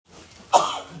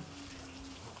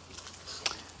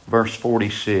verse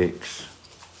 46.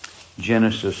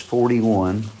 Genesis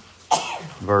 41,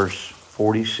 verse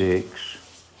 46.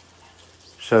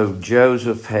 So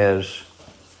Joseph has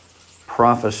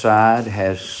prophesied,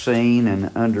 has seen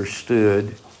and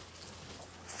understood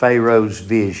Pharaoh's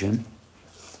vision,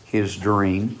 his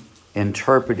dream,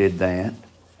 interpreted that.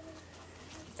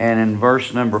 And in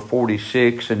verse number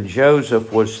 46, and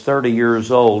Joseph was 30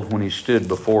 years old when he stood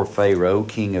before Pharaoh,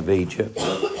 king of Egypt.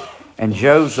 And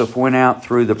Joseph went out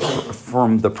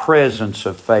from the presence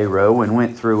of Pharaoh and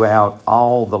went throughout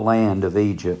all the land of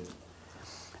Egypt.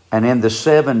 And in the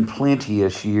 7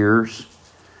 plenteous years,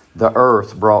 the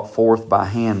earth brought forth by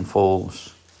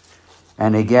handfuls.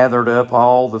 And he gathered up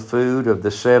all the food of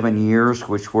the 7 years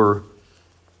which were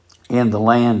in the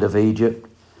land of Egypt,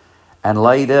 and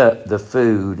laid up the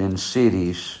food in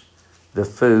cities. The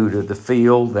food of the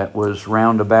field that was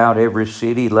round about every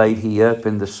city laid he up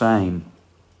in the same.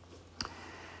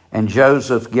 And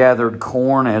Joseph gathered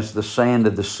corn as the sand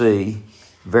of the sea,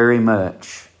 very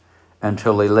much,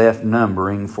 until he left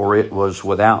numbering, for it was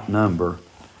without number.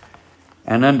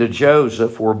 And unto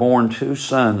Joseph were born 2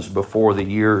 sons before the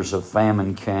years of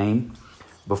famine came,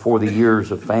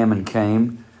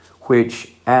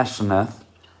 which Asenath,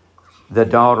 the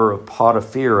daughter of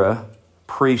Potipherah,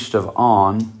 priest of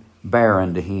On, bare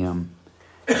unto him.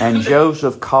 And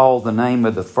Joseph called the name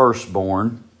of the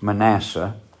firstborn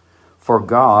Manasseh, for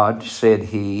God, said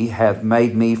he, hath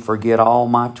made me forget all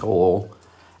my toil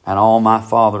and all my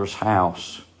father's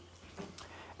house.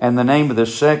 And the name of the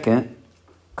second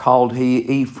called he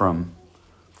Ephraim,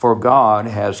 for God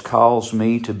has caused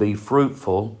me to be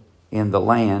fruitful in the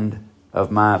land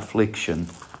of my affliction.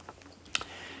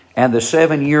 And the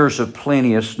 7 years of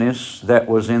plenteousness that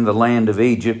was in the land of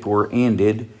Egypt were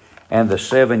ended, and the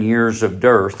 7 years of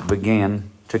dearth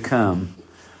began to come,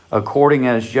 according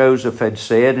as Joseph had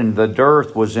said, and the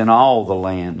dearth was in all the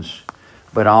lands.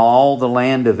 But all the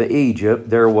land of Egypt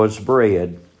there was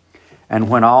bread. And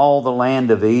when all the land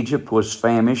of Egypt was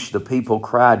famished, the people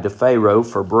cried to Pharaoh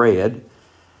for bread.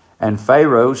 And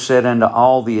Pharaoh said unto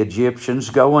all the Egyptians,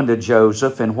 Go unto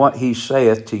Joseph, and what he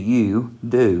saith to you,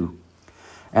 do.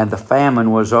 And the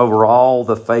famine was over all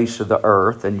the face of the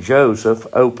earth, and Joseph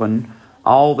opened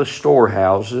all the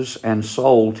storehouses and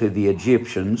sold to the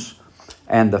Egyptians,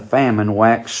 and the famine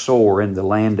waxed sore in the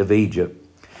land of Egypt.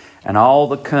 And all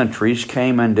the countries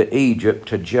came unto Egypt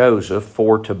to Joseph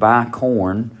for to buy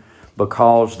corn,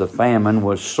 because the famine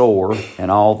was sore in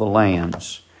all the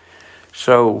lands.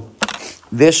 So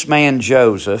this man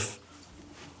Joseph,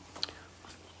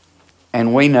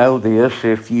 and we know this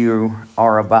if you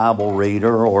are a Bible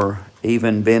reader or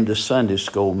even been to Sunday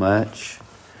school much,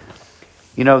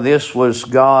 you know, this was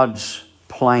God's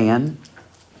plan,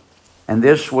 and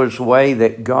this was the way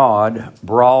that God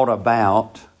brought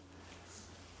about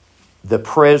the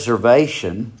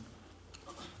preservation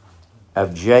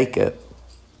of Jacob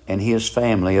and his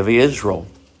family of Israel.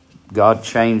 God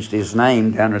changed his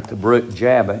name down at the brook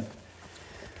Jabbok.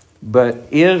 But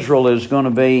Israel is going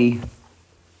to be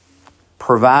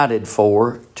provided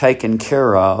for, taken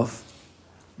care of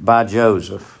by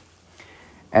Joseph.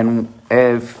 And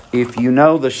if you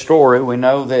know the story, we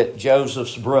know that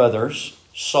Joseph's brothers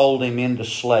sold him into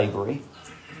slavery.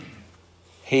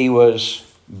 He was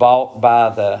bought by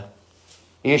the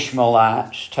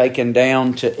Ishmaelites, taken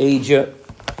down to Egypt,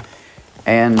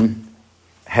 and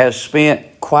has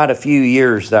spent quite a few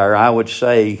years there. I would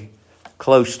say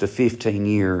close to 15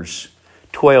 years,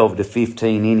 12 to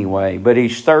 15 anyway. But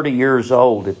he's 30 years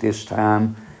old at this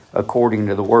time, according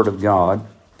to the Word of God.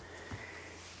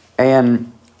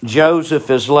 And Joseph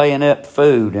is laying up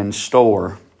food in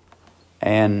store.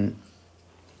 And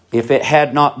if it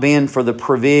had not been for the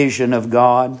provision of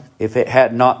God, if it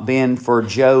had not been for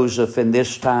Joseph in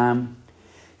this time,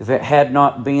 if it had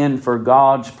not been for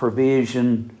God's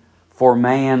provision for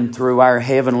man through our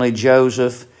heavenly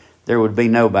Joseph, there would be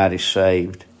nobody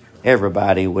saved.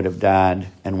 Everybody would have died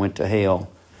and went to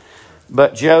hell.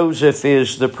 But Joseph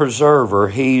is the preserver.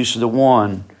 He's the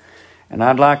one. And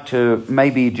I'd like to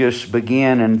maybe just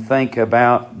begin and think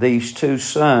about these 2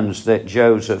 sons that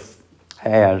Joseph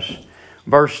has.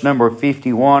 Verse number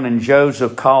 51, and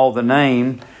Joseph called the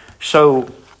name. So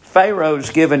Pharaoh's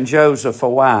given Joseph a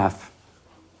wife.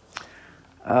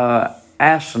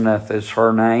 Asenath is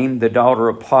her name, the daughter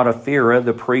of Potipherah,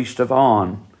 the priest of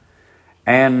On.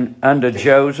 And unto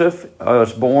Joseph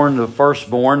was born the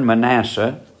firstborn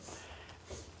Manasseh.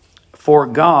 For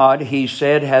God, he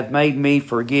said, hath made me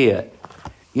forget.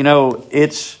 You know,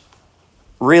 it's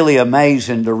really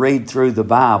amazing to read through the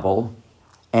Bible,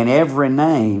 and every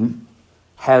name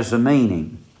has a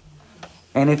meaning.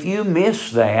 And if you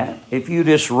miss that, if you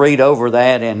just read over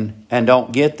that and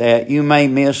don't get that, you may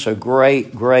miss a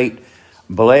great, great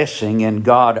blessing in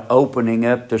God opening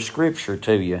up the Scripture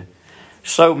to you.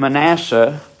 So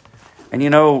Manasseh, and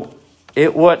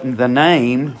it wasn't the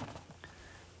name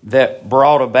that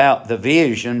brought about the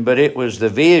vision, but it was the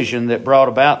vision that brought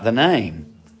about the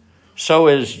name. So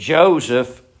as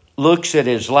Joseph looks at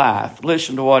his life,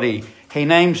 listen to what he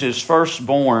names his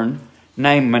firstborn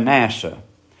named Manasseh.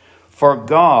 For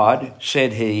God,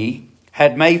 said he,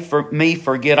 had made for me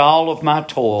forget all of my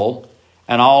toil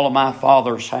and all of my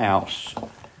father's house.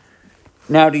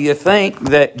 Now, do you think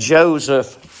that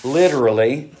Joseph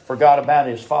literally forgot about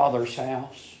his father's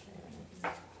house?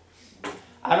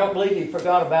 I don't believe he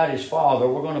forgot about his father.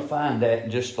 We're going to find that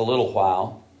in just a little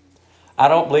while. I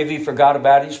don't believe he forgot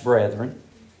about his brethren.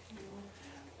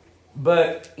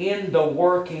 But in the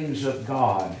workings of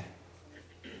God,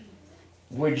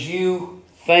 would you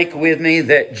think with me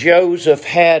that Joseph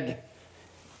had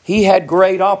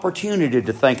great opportunity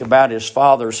to think about his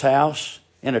father's house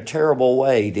in a terrible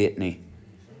way, didn't he?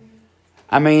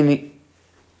 I mean,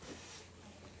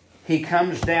 he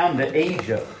comes down to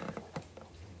Egypt.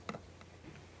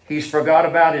 He's forgot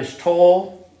about his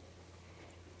toil.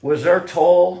 Was there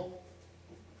toil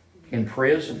in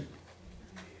prison?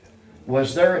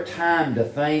 Was there a time to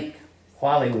think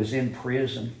while he was in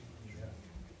prison?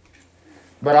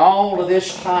 But all of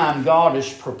this time, God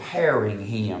is preparing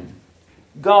him.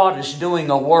 God is doing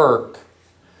a work.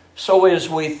 So as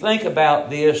we think about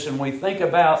this and we think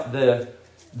about the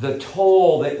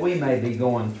toil that we may be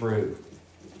going through,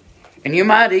 and you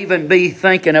might even be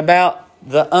thinking about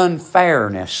the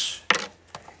unfairness.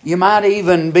 You might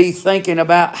even be thinking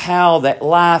about how that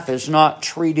life has not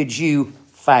treated you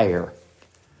fair.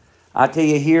 I tell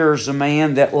you, here's a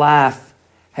man that life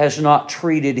has not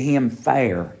treated him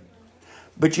fair.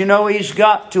 But he's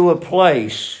got to a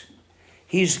place,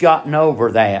 he's gotten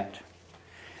over that.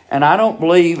 And I don't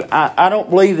believe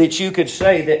that you could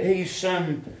say that he's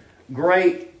some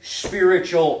great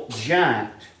spiritual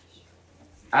giant.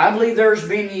 I believe there's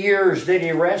been years that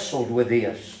he wrestled with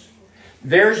this.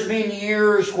 There's been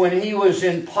years when he was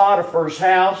in Potiphar's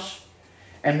house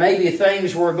and maybe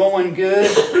things were going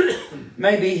good.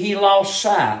 Maybe he lost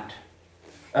sight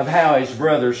of how his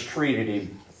brothers treated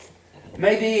him.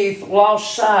 Maybe he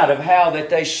lost sight of how that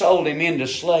they sold him into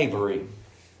slavery.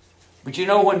 But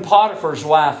when Potiphar's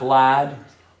wife lied,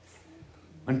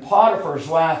 when Potiphar's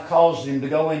wife caused him to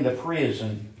go into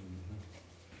prison,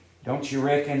 don't you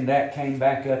reckon that came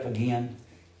back up again?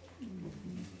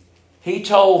 He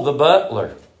told the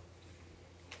butler,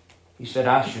 he said,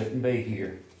 I shouldn't be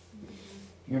here.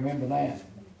 You remember that?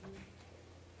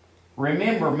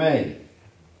 Remember me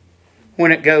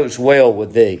when it goes well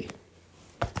with thee.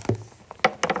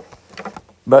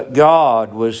 But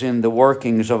God was in the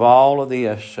workings of all of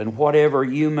this, and whatever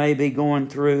you may be going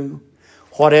through,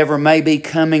 whatever may be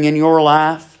coming in your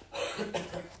life,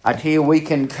 I tell you, we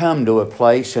can come to a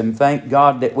place, and thank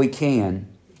God that we can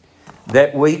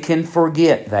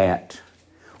forget that.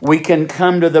 We can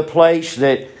come to the place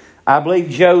that, I believe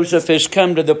Joseph has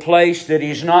come to the place that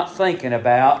he's not thinking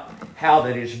about how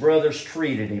that his brothers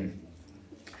treated him.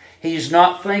 He's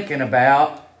not thinking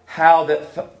about how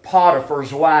that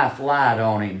Potiphar's wife lied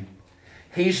on him.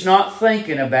 He's not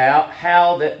thinking about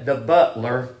how that the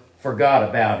butler forgot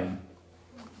about him.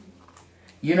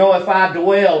 If I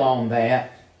dwell on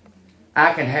that,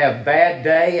 I can have bad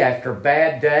day after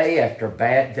bad day after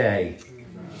bad day.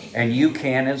 And you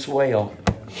can as well.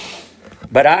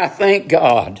 But I thank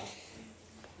God.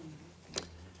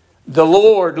 The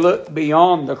Lord looked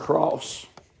beyond the cross,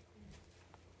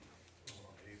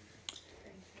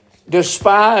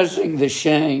 despising the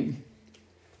shame.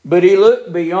 But He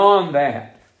looked beyond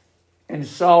that and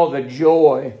saw the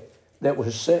joy that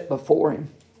was set before Him.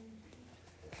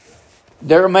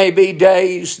 There may be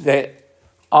days that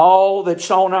all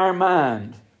that's on our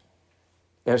mind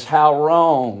is how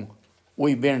wrong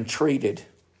we've been treated.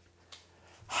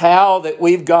 How that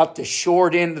we've got the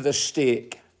short end of the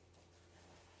stick.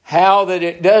 How that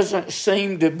it doesn't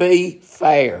seem to be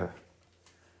fair.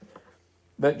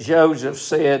 But Joseph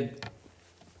said,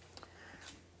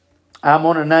 I'm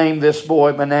going to name this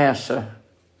boy Manasseh.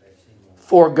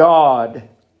 For God,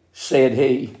 said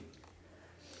he.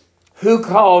 Who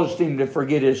caused him to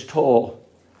forget his toil?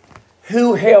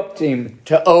 Who helped him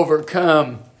to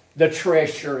overcome the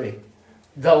treachery,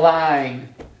 the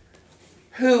lying?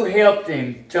 Who helped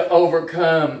him to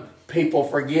overcome people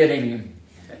forgetting him?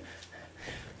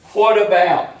 What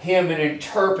about him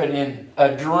interpreting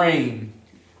a dream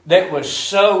that was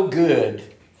so good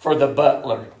for the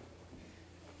butler?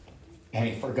 And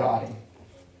he forgot him.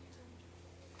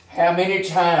 How many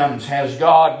times has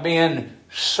God been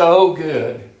so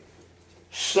good,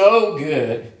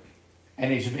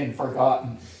 and He's been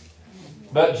forgotten?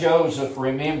 But Joseph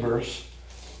remembers.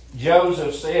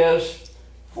 Joseph says,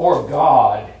 For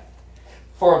God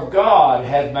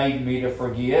hath made me to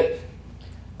forget.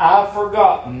 I've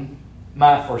forgotten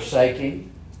my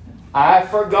forsaking. I've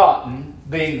forgotten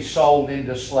being sold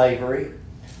into slavery.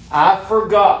 I've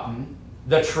forgotten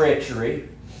the treachery.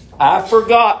 I've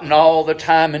forgotten all the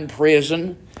time in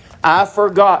prison. I've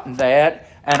forgotten that.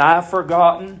 And I've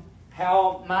forgotten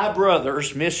how my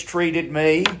brothers mistreated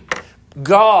me.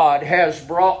 God has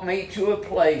brought me to a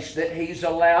place that He's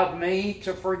allowed me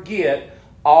to forget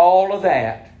all of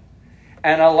that.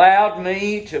 And allowed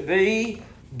me to be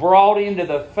brought into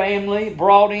the family,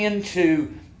 brought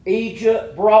into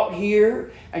Egypt, brought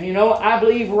here. And you know, I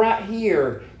believe right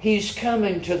here, He's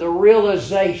coming to the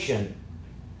realization.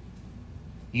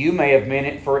 You may have meant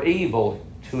it for evil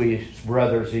to His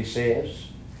brothers, He says.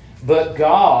 But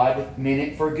God meant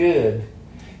it for good.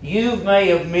 You may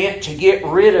have meant to get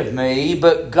rid of me,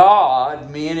 but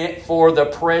God meant it for the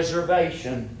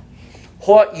preservation.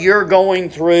 What you're going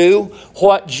through,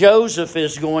 what Joseph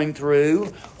is going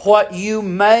through, what you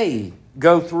may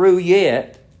go through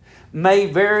yet, may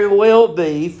very well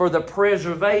be for the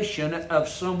preservation of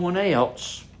someone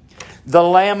else. The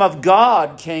Lamb of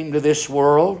God came to this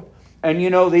world. And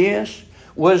you know this?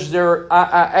 Was there,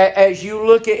 as you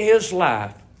look at His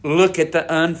life, look at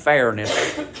the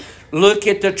unfairness. Look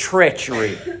at the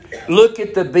treachery. Look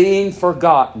at the being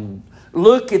forgotten.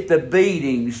 Look at the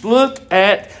beatings.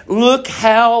 Look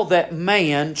how that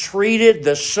man treated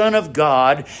the Son of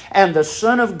God. And the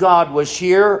Son of God was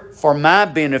here for my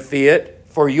benefit,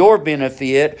 for your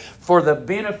benefit, for the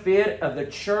benefit of the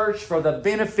church, for the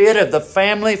benefit of the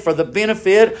family, for the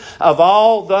benefit of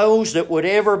all those that would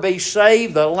ever be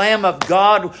saved. The Lamb of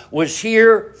God was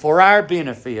here for our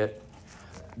benefit.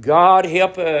 God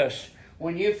help us.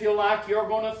 When you feel like you're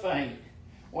going to faint,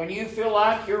 when you feel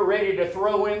like you're ready to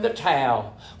throw in the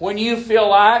towel, when you feel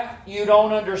like you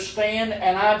don't understand,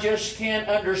 and I just can't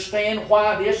understand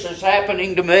why this is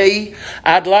happening to me,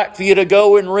 I'd like for you to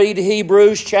go and read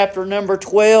Hebrews chapter number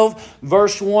 12,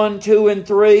 verse 1, 2, and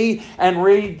 3, and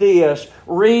read this.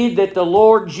 Read that the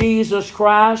Lord Jesus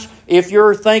Christ, if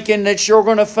you're thinking that you're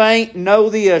going to faint, know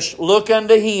this. Look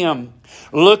unto Him.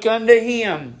 Look unto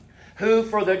Him, who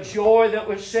for the joy that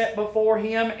was set before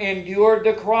Him endured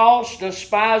the cross,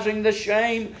 despising the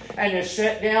shame, and is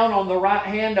set down on the right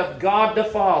hand of God the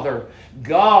Father.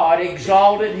 God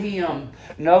exalted Him.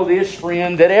 Know this,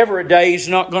 friend, that every day is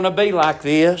not going to be like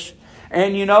this.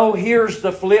 And you know, here's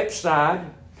the flip side.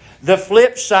 The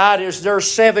flip side is there's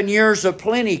 7 years of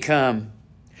plenty come.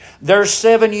 There's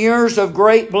 7 years of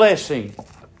great blessing.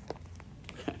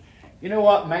 You know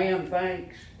what man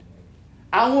thinks?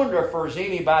 I wonder if there's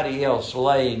anybody else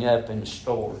laying up in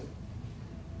store.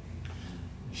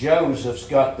 Joseph's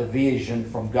got the vision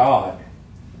from God.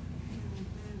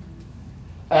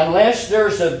 Unless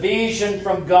there's a vision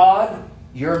from God,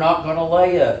 you're not going to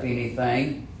lay up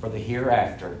anything for the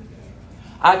hereafter.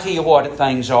 I tell you what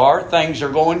things are. Things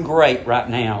are going great right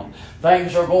now.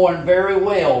 Things are going very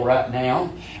well right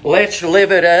now. Let's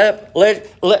live it up.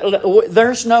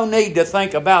 There's no need to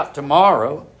think about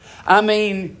tomorrow. I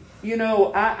mean, you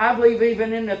know, I believe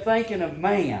even in the thinking of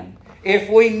man, if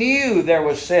we knew there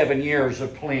was 7 years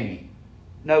of plenty,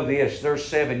 know this, there's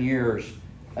 7 years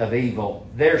of evil.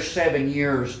 There's 7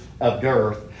 years of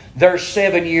dearth. There's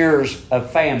 7 years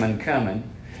of famine coming.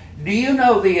 Do you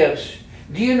know this?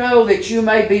 Do you know that you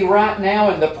may be right now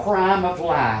in the prime of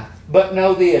life? But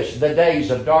know this, the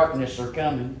days of darkness are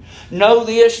coming. Know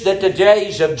this, that the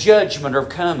days of judgment are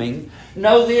coming.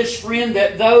 Know this, friend,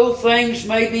 that though things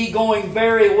may be going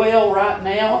very well right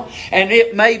now, and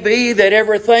it may be that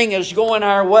everything is going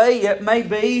our way, it may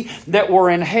be that we're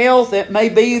in health, it may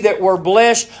be that we're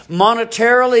blessed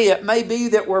monetarily, it may be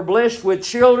that we're blessed with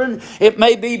children, it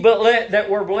may be that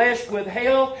we're blessed with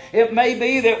health, it may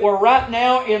be that we're right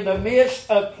now in the midst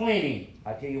of plenty.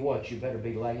 I tell you what, you better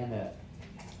be laying up.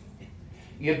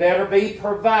 You better be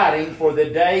providing for the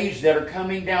days that are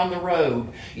coming down the road.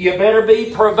 You better be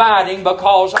providing,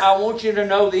 because I want you to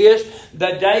know this,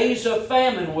 the days of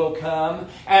famine will come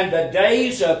and the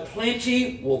days of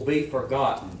plenty will be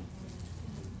forgotten.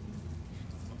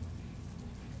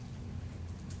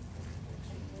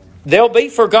 They'll be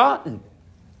forgotten.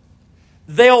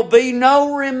 There'll be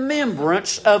no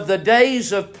remembrance of the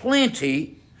days of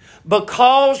plenty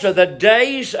because of the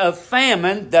days of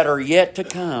famine that are yet to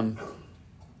come.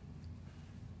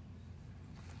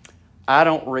 I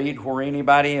don't read where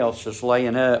anybody else is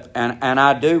laying up, and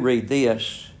I do read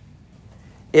this.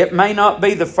 It may not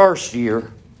be the first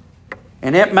year.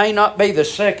 And it may not be the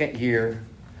second year,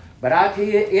 but I tell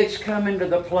you, it's coming to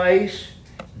the place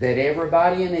that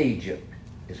everybody in Egypt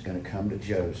is going to come to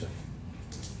Joseph.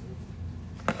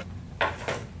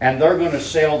 And they're going to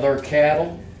sell their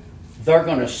cattle. They're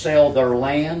going to sell their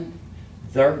land.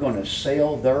 They're going to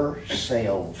sell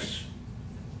themselves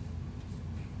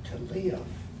to live.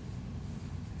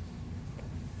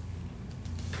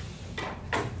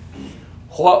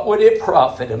 What would it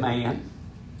profit a man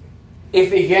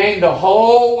if he gained the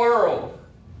whole world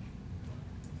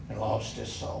and lost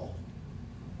his soul?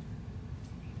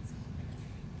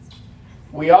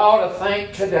 We ought to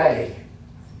think today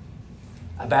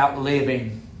about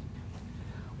living.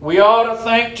 We ought to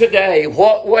think today,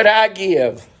 what would I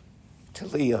give to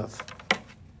live?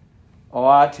 Oh,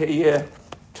 I tell you,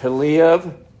 to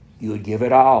live, you would give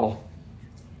it all.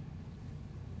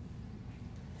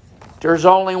 There's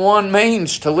only one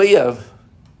means to live.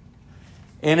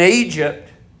 In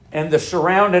Egypt and the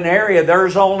surrounding area,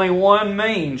 there's only one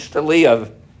means to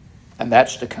live, and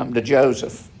that's to come to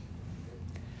Joseph.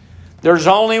 There's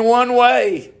only one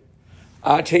way.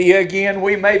 I tell you again,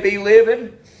 we may be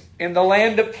living in the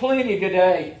land of plenty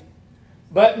today,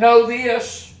 but know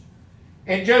this,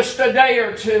 in just a day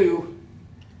or two,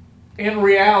 in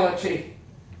reality,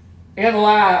 in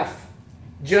life,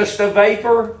 just a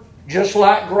vapor, just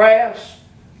like grass,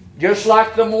 just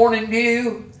like the morning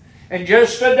dew, in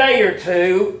just a day or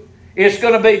two, it's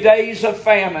going to be days of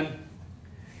famine.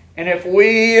 And if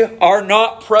we are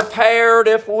not prepared,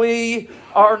 if we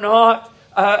are not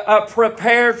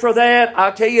prepared for that,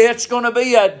 I tell you, it's going to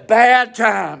be a bad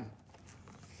time.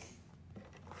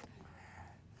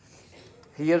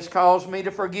 He has caused me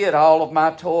to forget all of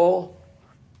my toil,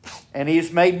 and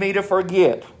He's made me to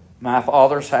forget my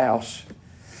father's house.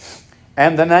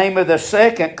 And the name of the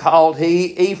second called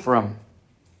he Ephraim.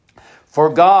 For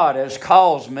God has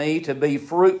caused me to be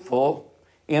fruitful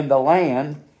in the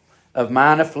land of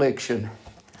mine affliction.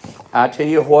 I tell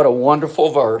you what a wonderful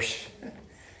verse.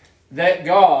 That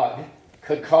God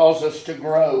could cause us to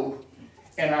grow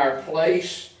in our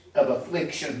place of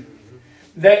affliction.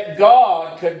 That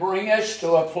God could bring us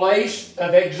to a place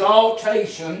of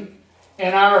exaltation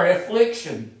in our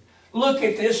affliction. Look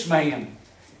at this man.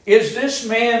 Did this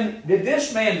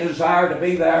man desire to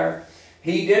be there?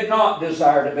 He did not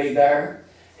desire to be there.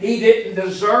 He didn't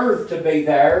deserve to be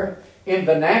there in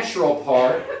the natural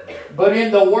part, but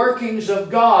in the workings of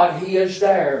God, he is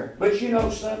there. But you know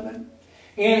something?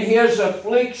 In his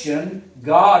affliction,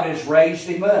 God has raised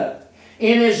him up.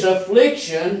 In his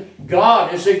affliction,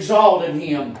 God has exalted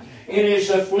him. In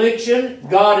his affliction,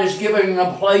 God has given him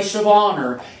a place of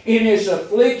honor. In his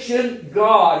affliction,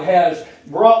 God has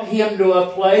brought him to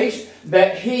a place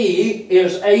that he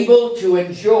is able to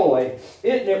enjoy.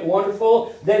 Isn't it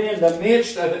wonderful that in the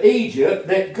midst of Egypt,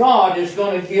 that God is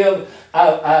going to give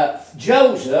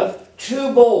Joseph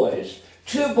two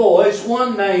boys,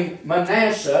 one named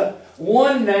Manasseh,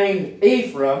 one named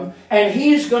Ephraim, and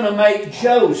he's going to make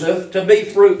Joseph to be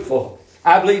fruitful.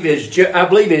 I believe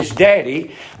his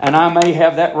daddy, and I may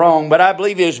have that wrong, but I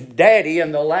believe his daddy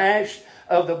in the last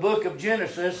of the book of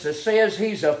Genesis, it says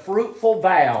he's a fruitful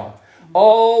bough.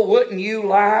 Oh, wouldn't you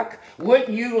like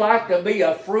to be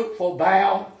a fruitful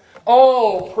bough?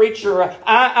 Oh, preacher,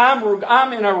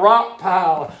 I'm in a rock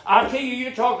pile. I tell you,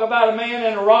 you talk about a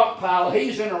man in a rock pile.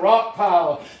 He's in a rock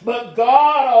pile. But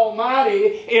God Almighty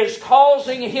is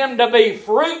causing him to be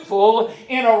fruitful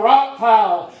in a rock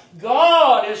pile.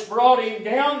 God has brought him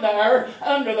down there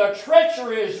under the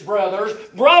treachery of his brothers,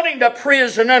 brought him to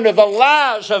prison under the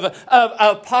lies of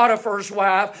Potiphar's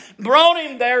wife, brought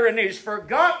him there and he's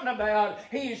forgotten about,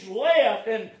 he's left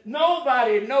and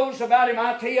nobody knows about him.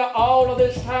 I tell you, all of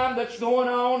this time that's going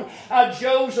on,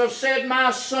 Joseph said,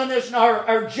 my son is not,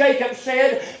 or Jacob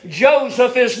said,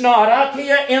 Joseph is not. I tell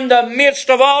you, in the midst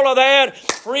of all of that,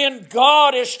 friend,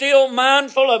 God is still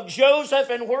mindful of Joseph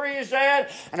and where he is at.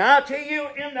 And I tell you,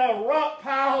 in the rock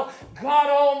pile, God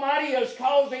Almighty is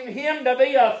causing him to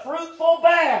be a fruitful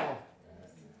bough.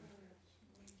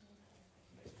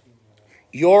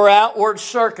 Your outward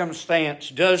circumstance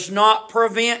does not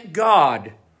prevent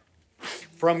God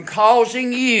from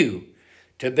causing you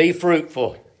to be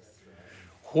fruitful.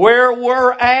 Where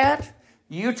we're at,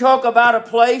 you talk about a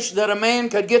place that a man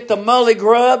could get the mully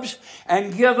grubs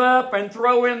and give up and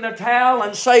throw in the towel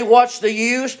and say, what's the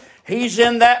use? He's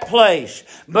in that place.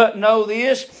 But know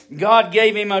this, God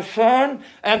gave him a son,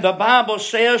 and the Bible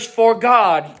says, for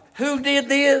God. Who did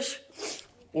this?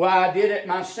 Well, I did it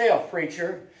myself,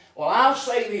 preacher. Well, I'll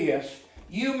say this.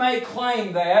 You may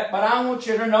claim that, but I want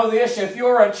you to know this. If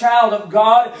you're a child of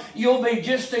God, you'll be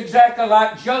just exactly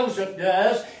like Joseph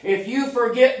does. If you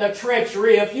forget the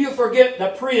treachery, if you forget the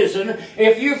prison,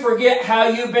 if you forget how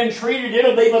you've been treated,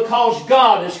 it'll be because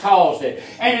God has caused it.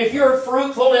 And if you're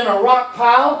fruitful in a rock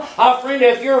pile, friend,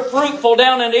 if you're fruitful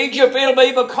down in Egypt, it'll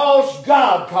be because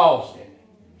God caused it.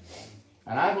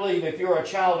 And I believe if you're a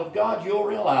child of God, you'll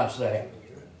realize that.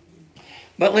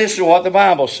 But listen to what the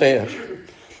Bible says.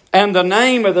 And the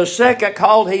name of the second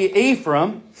called he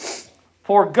Ephraim,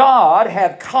 for God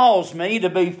hath caused me to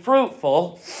be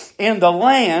fruitful in the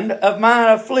land of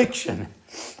mine affliction.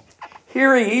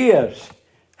 Here he is.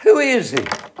 Who is he?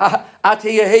 I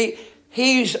tell you,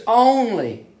 he is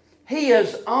only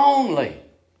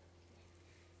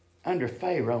under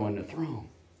Pharaoh on the throne.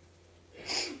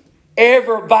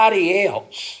 Everybody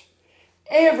else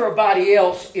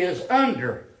is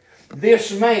under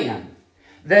this man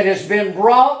that has been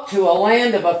brought to a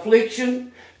land of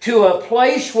affliction, to a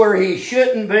place where he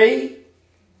shouldn't be.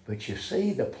 But you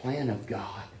see the plan of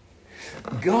God.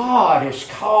 God is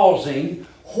causing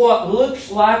what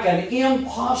looks like an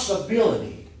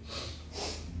impossibility.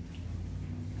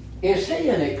 Is he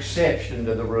an exception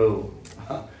to the rule?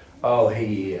 Oh,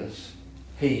 he is.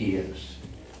 He is.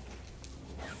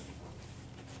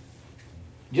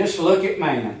 Just look at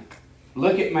man.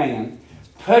 Look at man.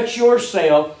 Put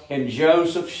yourself in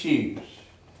Joseph's shoes.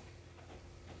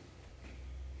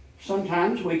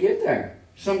 Sometimes we get there.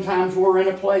 Sometimes we're in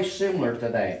a place similar to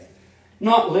that.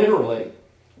 Not literally,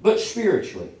 but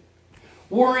spiritually.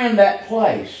 We're in that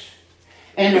place.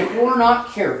 And if we're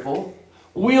not careful,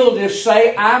 we'll just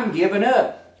say, I'm giving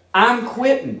up. I'm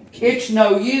quitting. It's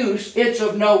no use. It's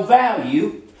of no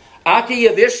value. I tell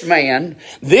you, this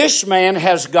man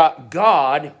has got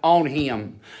God on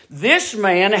him. This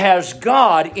man has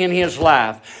God in his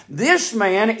life. This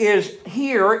man is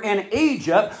here in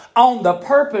Egypt on the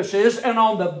purposes and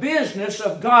on the business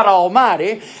of God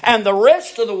Almighty. And the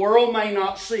rest of the world may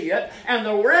not see it. And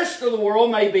the rest of the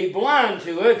world may be blind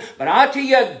to it. But I tell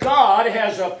you, God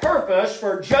has a purpose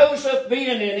for Joseph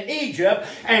being in Egypt.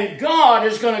 And God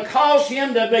is going to cause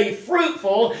him to be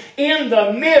fruitful in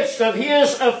the midst of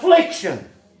his affliction.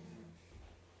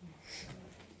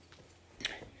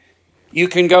 You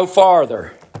can go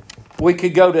farther. We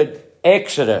could go to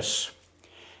Exodus.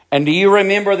 And do you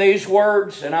remember these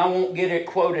words? And I won't get it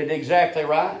quoted exactly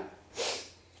right.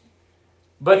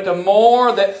 But the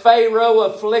more that Pharaoh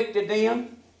afflicted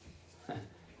them,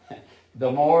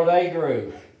 the more they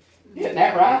grew. Isn't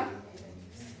that right?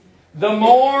 The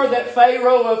more that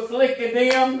Pharaoh afflicted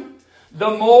them,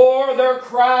 the more their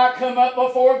cry come up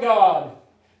before God.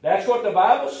 That's what the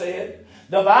Bible said.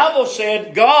 The Bible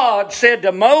said, God said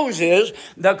to Moses,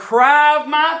 the cry of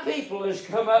my people has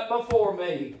come up before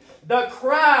me. The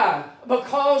cry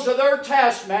because of their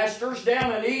taskmasters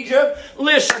down in Egypt.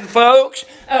 Listen, folks,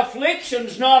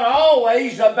 affliction's not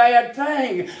always a bad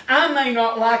thing. I may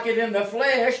not like it in the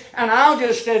flesh, and I'll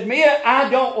just admit I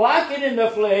don't like it in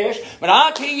the flesh, but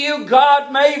I'll tell you,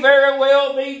 God may very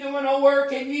well be doing a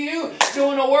work in you,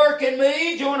 doing a work in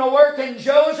me, doing a work in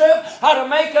Joseph, how to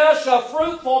make us a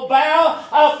fruitful bough,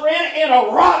 a friend, in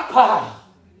a rock pile.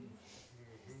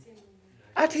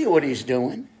 I tell you what he's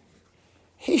doing.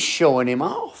 He's showing him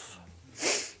off.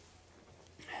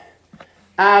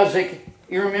 Isaac,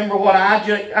 you remember what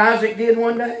Isaac did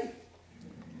one day?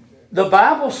 The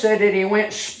Bible said that he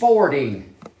went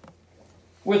sporting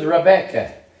with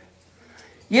Rebekah.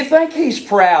 You think he's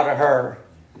proud of her?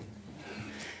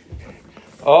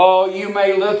 Oh, you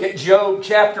may look at Job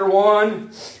chapter 1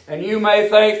 and you may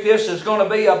think this is going to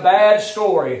be a bad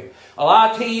story. Well,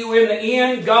 I tell you, in the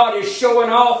end, God is showing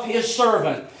off His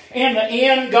servant. In the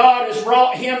end, God has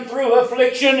brought him through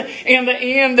affliction. In the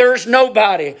end, there's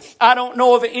nobody. I don't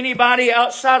know of anybody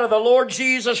outside of the Lord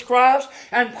Jesus Christ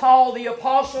and Paul the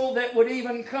Apostle that would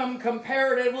even come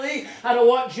comparatively out of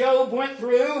what Job went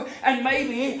through. And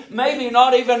maybe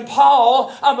not even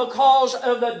Paul, because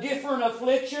of the different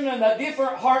affliction and the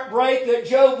different heartbreak that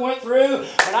Job went through.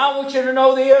 And I want you to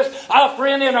know this, our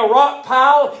friend, in a rock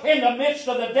pile, in the midst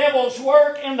of the devil's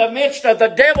work, in the midst of the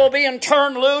devil being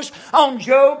turned loose on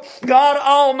Job, God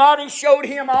Almighty showed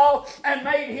him off and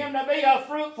made him to be a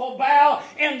fruitful bough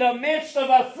in the midst of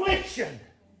affliction.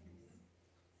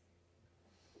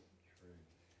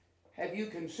 Have you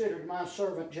considered my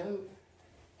servant Job?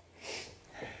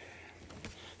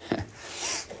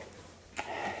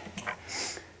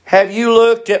 Have you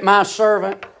looked at my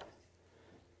servant?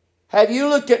 Have you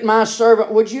looked at my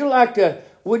servant? Would you like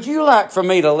for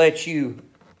me to let you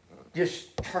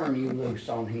just turn you loose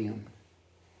on him?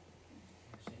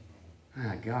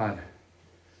 My God.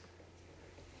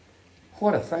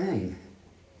 What a thing.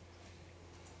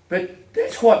 But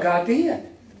that's what God did.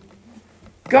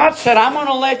 God said, I'm going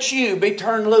to let you be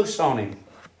turned loose on him.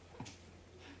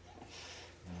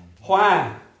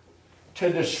 Why?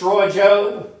 To destroy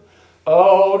Job?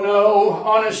 Oh no,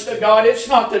 honest to God, it's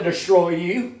not to destroy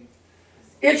you.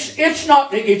 It's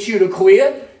not to get you to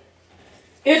quit.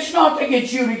 It's not to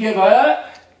get you to give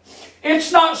up.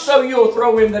 It's not so you'll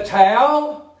throw in the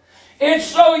towel. It's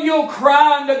so you'll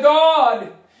cry unto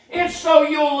God. It's so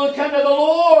you'll look unto the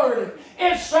Lord.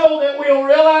 It's so that we'll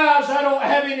realize I don't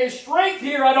have any strength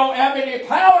here. I don't have any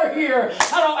power here.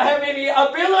 I don't have any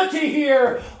ability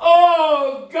here.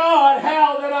 Oh, God,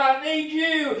 how that I need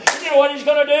you. You know what He's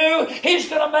going to do? He's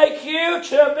going to make you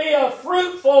to be a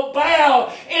fruitful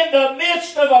bough in the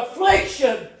midst of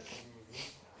affliction.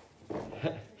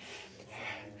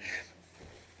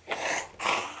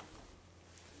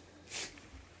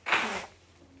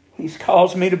 He's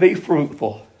caused me to be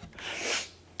fruitful.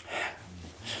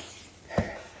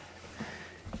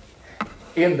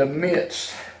 In the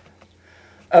midst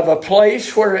of a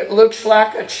place where it looks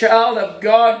like a child of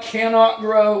God cannot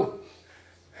grow.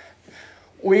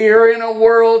 We are in a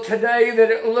world today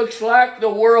that it looks like the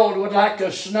world would like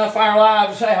to snuff our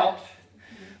lives out.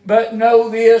 But know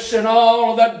this, in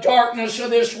all the darkness of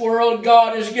this world,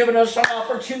 God has given us an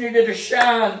opportunity to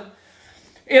shine.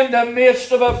 In the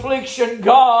midst of affliction,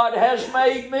 God has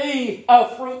made me a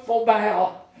fruitful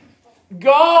bough.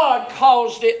 God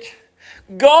caused it.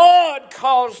 God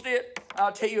caused it.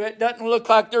 I'll tell you, it doesn't look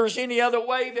like there's any other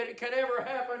way that it could ever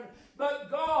happen,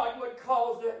 but God would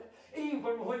cause it.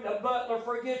 Even when the butler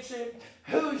forgets him,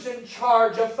 who's in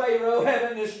charge of Pharaoh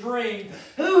having this dream?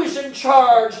 Who's in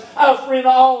charge of friend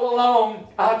all along?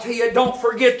 I'll tell you, don't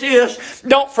forget this.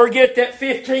 Don't forget that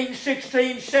 15,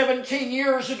 16, 17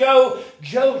 years ago,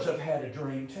 Joseph had a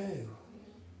dream too.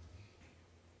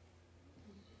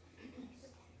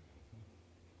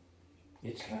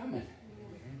 It's coming.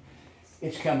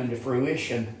 It's coming to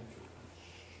fruition.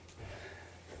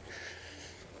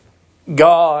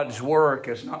 God's work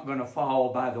is not going to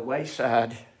fall by the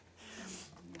wayside.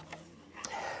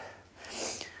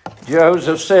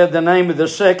 Joseph said the name of the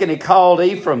second he called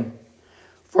Ephraim.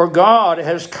 For God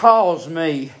has caused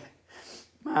me.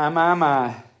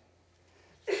 My.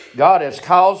 God has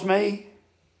caused me.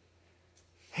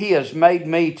 He has made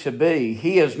me to be.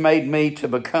 He has made me to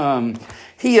become.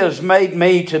 He has made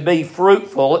me to be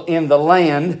fruitful in the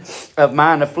land of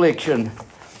mine affliction.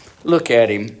 Look at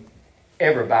him.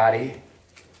 Everybody,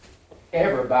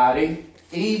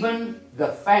 even the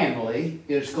family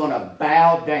is going to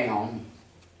bow down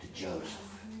to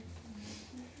Joseph.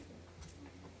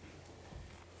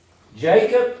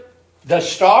 Jacob, the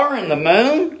star and the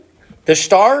moon, the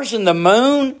stars and the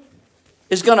moon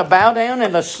is going to bow down,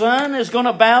 and the sun is going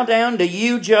to bow down to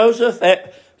you, Joseph,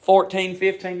 at 14,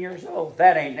 15 years old.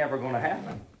 That ain't never going to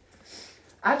happen.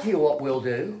 I tell you what we'll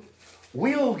do.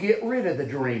 We'll get rid of the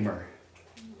dreamer.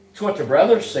 That's what the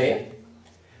brothers said.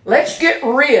 Let's get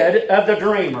rid of the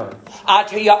dreamer. I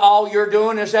tell you, all you're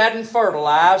doing is adding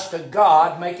fertilizer to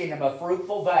God, making him a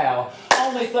fruitful vow.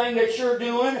 Only thing that you're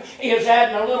doing is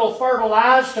adding a little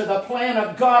fertilizer to the plan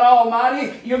of God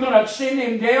Almighty. You're going to send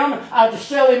him down to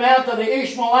sell him out to the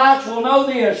Ishmaelites. Well, know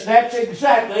this. That's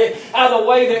exactly the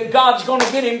way that God's going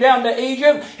to get him down to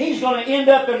Egypt. He's going to end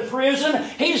up in prison.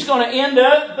 He's going to end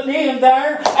up in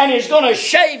there, and he's going to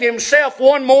shave himself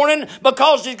one morning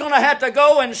because he's going to have to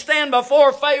go and stand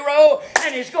before Pharaoh,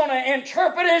 and he's going to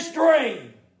interpret his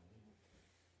dream.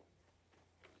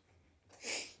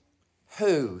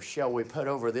 Who shall we put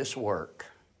over this work?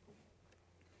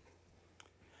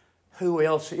 Who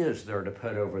else is there to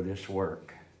put over this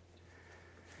work?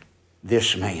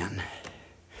 This man.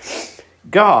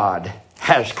 God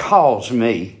has caused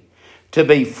me to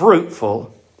be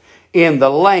fruitful in the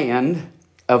land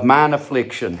of mine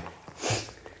affliction.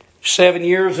 7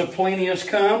 years of plenty has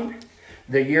come.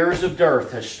 The years of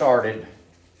dearth has started.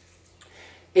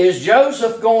 Is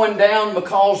Joseph going down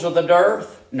because of the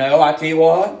dearth? No, I tell you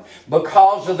what.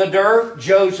 Because of the dearth,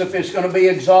 Joseph is going to be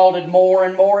exalted more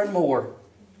and more and more.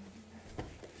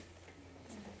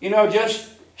 You know,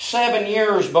 just 7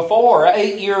 years before,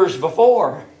 8 years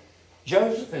before,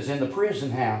 Joseph is in the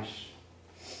prison house.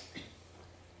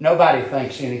 Nobody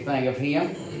thinks anything of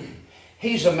him.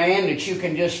 He's a man that you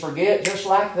can just forget just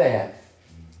like that.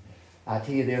 I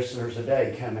tell you this, there's a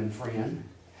day coming, friend.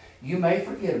 You may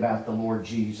forget about the Lord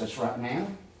Jesus right now.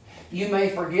 You may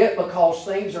forget because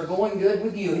things are going good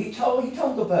with you. He told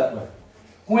the butler,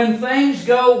 when things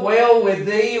go well with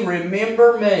thee,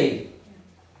 remember me.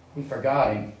 He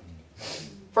forgot him.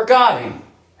 Forgot him.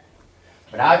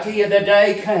 But I tell you, the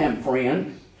day came,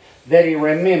 friend, that he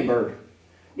remembered.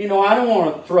 You know, I don't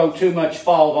want to throw too much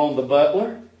fault on the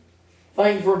butler.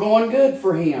 Things were going good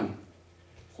for him.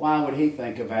 Why would he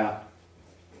think about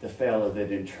the fellow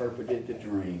that interpreted the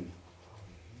dream?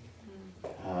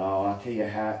 Oh, I'll tell you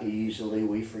how easily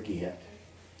we forget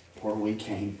where we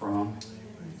came from.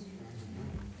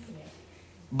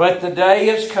 But the day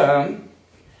has come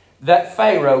that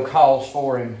Pharaoh calls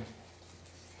for him.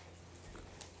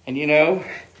 And you know,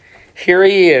 here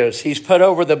he is. He's put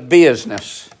over the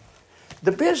business.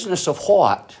 The business of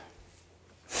what?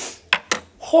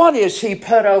 What is he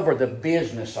put over the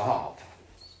business of?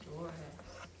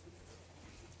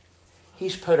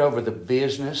 He's put over the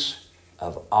business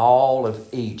of all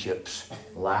of Egypt's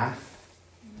life,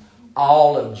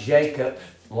 all of Jacob's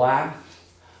life,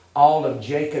 all of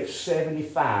Jacob's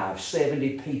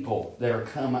 70 people that are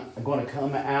going to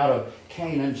come out of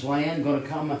Canaan's land, going to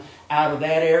come out of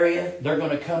that area. They're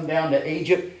going to come down to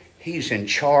Egypt. He's in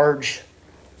charge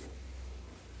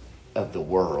of the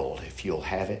world, if you'll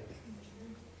have it.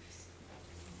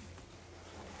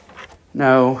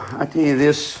 No, I tell you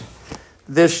this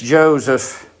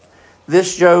Joseph,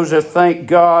 thank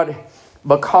God,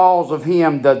 because of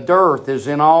him, the dearth is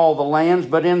in all the lands,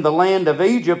 but in the land of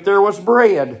Egypt there was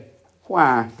bread.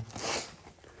 Why?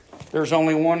 There's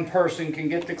only one person can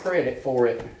get the credit for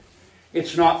it.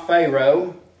 It's not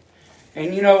Pharaoh.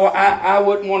 And you know, I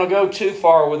wouldn't want to go too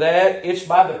far with that. It's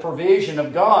by the provision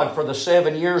of God for the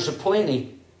 7 years of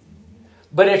plenty.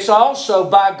 But it's also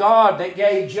by God that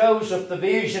gave Joseph the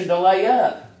vision to lay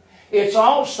up. It's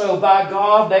also by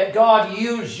God that God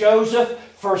used Joseph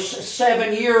for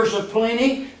 7 years of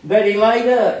plenty that he laid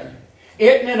up.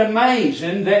 Isn't it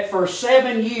amazing that for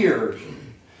 7 years,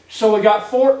 so we got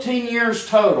 14 years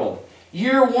total.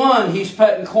 Year 1, he's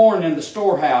putting corn in the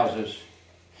storehouses.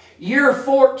 Year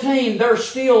 14, they're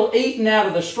still eating out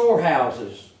of the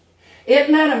storehouses.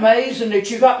 Isn't that amazing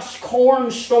that you got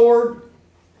corn stored?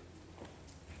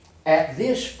 At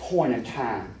this point in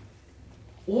time,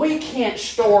 we can't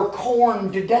store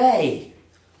corn today.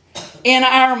 In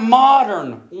our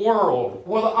modern world,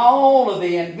 with all of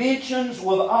the inventions,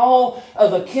 with all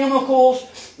of the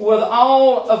chemicals, with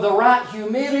all of the right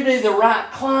humidity, the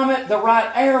right climate, the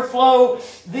right airflow,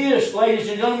 this, ladies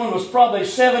and gentlemen, was probably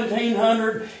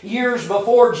 1,700 years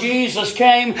before Jesus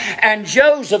came, and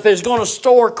Joseph is going to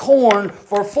store corn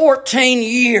for 14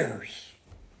 years.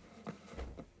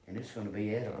 And it's going to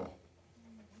be edible.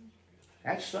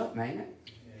 That's something, ain't it?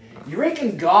 You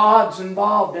reckon God's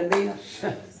involved in this?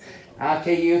 I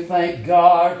tell you, thank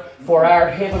God for our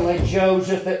heavenly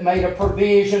Joseph that made a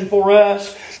provision for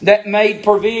us, that made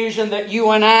provision that you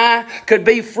and I could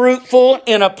be fruitful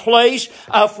in a place,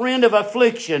 a friend of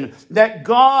affliction, that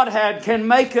God can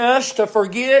make us to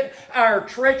forget our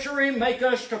treachery, make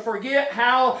us to forget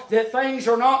how that things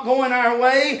are not going our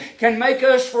way, can make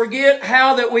us forget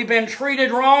how that we've been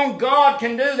treated wrong. God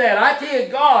can do that. I tell you,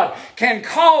 God can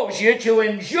cause you to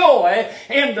enjoy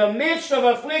in the midst of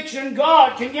affliction.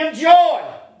 God can give joy.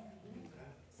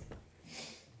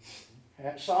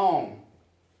 That song,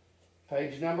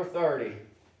 page number 30.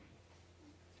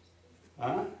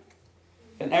 Huh?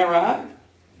 Isn't that right?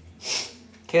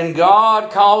 Can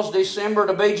God cause December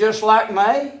to be just like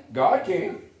May? God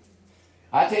can.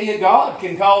 I tell you, God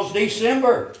can cause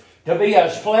December to be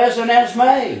as pleasant as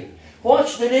May.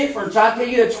 What's the difference? I tell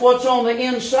you, it's what's on the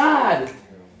inside.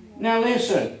 Now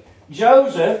listen,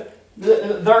 Joseph,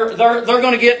 they're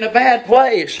going to get in a bad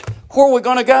place. Where are we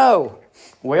going to go?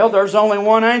 Well, there's only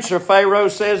one answer. Pharaoh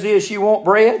says this: you want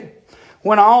bread?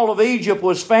 When all of Egypt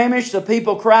was famished, the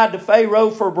people cried to Pharaoh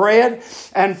for bread.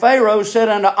 And Pharaoh said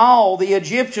unto all the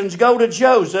Egyptians, go to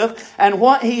Joseph, and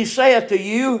what he saith to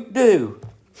you, do.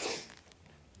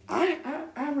 I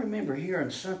remember hearing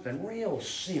something real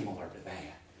similar to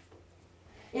that.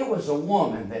 It was a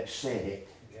woman that said it.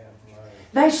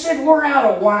 They said, we're out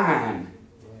of wine.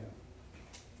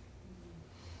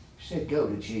 She said, go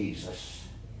to Jesus,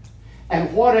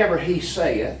 and whatever he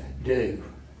saith, do.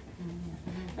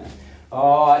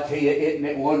 Oh, I tell you, isn't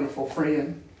it wonderful,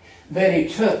 friend, that he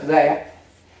took that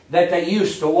they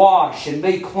used to wash and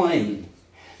be clean.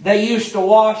 They used to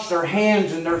wash their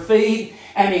hands and their feet,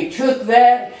 and he took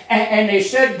that and he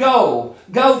said, go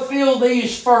fill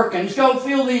these firkins, go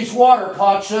fill these water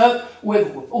pots up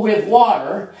with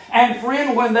water. And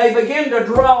friend, when they began to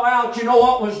draw out, you know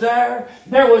what was there?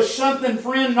 There was something,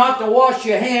 friend, not to wash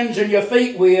your hands and your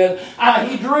feet with.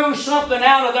 He drew something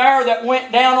out of there that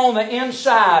went down on the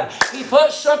inside. He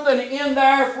put something in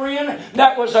there, friend,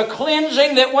 that was a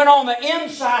cleansing that went on the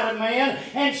inside of man.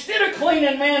 Instead of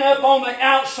cleaning man up on the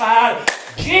outside,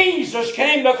 Jesus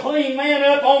came to clean man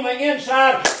up on the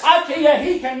inside. I tell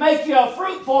you, he can make you a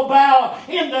fruitful bough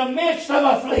in the midst of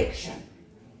affliction.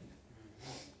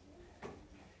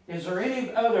 Is there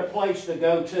any other place to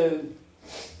go to?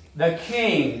 The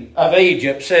king of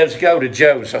Egypt says, go to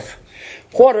Joseph.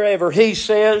 Whatever he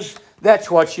says, that's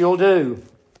what you'll do.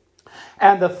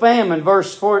 And the famine,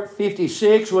 verse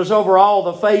 56, was over all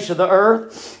the face of the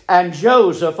earth. And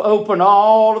Joseph opened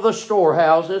all of the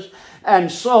storehouses and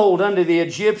sold unto the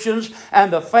Egyptians.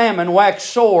 And the famine waxed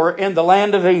sore in the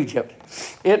land of Egypt.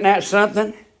 Isn't that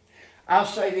something? I'll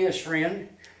say this, friend,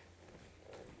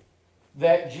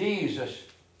 that Jesus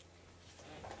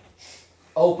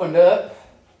opened up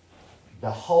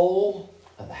the whole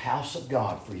of the house of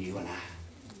God for you and I.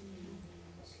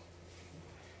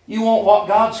 You want what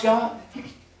God's got?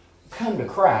 Come to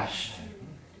Christ.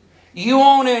 You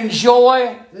want to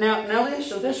enjoy... Now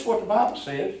listen, this is what the Bible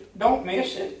says. Don't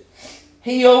miss it.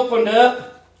 He opened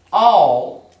up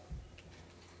all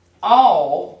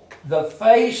the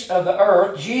face of the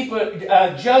earth.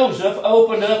 Joseph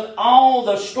opened up all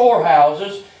the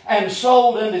storehouses and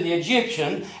sold unto the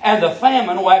Egyptian, and the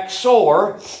famine waxed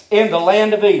sore in the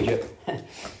land of Egypt.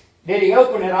 Did he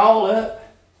open it all up?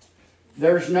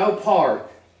 There's no part.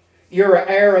 You're an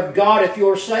heir of God if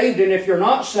you're saved, and if you're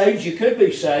not saved, you could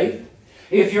be saved.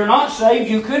 If you're not saved,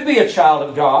 you could be a child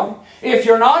of God. If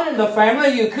you're not in the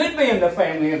family, you could be in the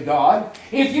family of God.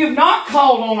 If you've not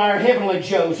called on our heavenly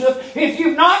Joseph, if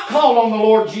you've not called on the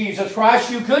Lord Jesus Christ,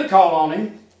 you could call on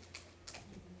Him.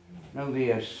 Know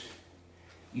this.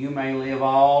 You may live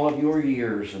all of your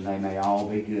years, and they may all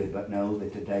be good, but know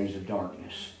that the days of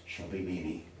darkness shall be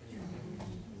many.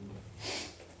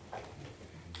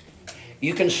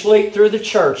 You can sleep through the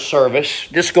church service.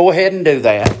 Just go ahead and do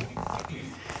that.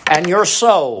 And your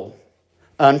soul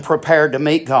unprepared to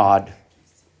meet God.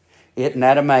 Isn't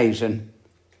that amazing?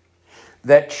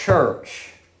 That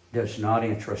church does not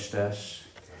interest us.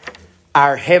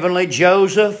 Our heavenly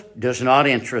Joseph does not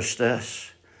interest us.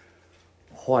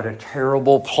 What a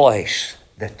terrible place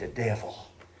that the devil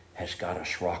has got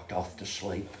us rocked off to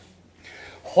sleep.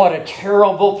 What a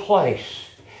terrible place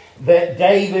that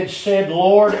David said,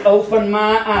 Lord, open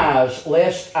my eyes,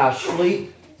 lest I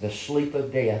sleep the sleep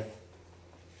of death.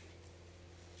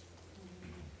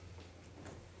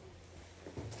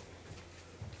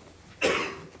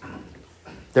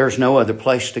 There's no other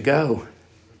place to go.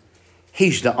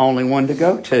 He's the only one to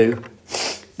go to.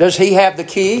 Does He have the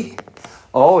key?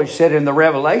 Oh, He said in the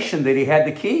Revelation that He had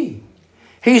the key.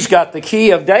 He's got the key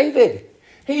of David.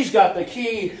 He's got the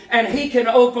key, and He can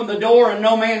open the door and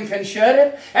no man can shut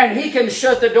it. And He can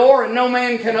shut the door and no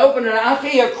man can open it. I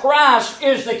tell you, Christ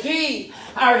is the key.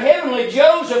 Our heavenly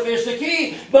Joseph is the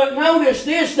key. But notice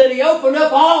this, that He opened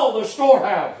up all the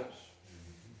storehouses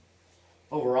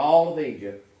over all of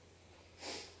Egypt.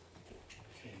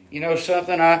 You know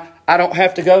something? I don't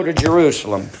have to go to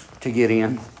Jerusalem to get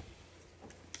in.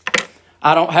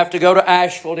 I don't have to go to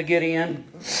Asheville to get in.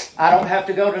 I don't have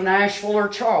to go to Nashville or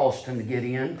Charleston to get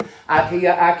in. I tell you,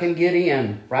 I can get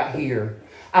in right here.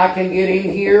 I can get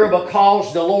in here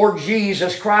because the Lord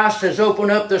Jesus Christ has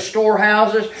opened up the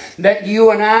storehouses that you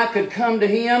and I could come to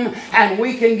Him, and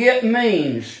we can get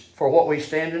means for what we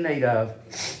stand in need of.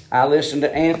 I listened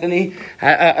to Anthony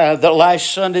the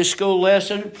last Sunday school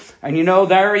lesson, and you know,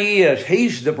 there he is.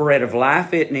 He's the bread of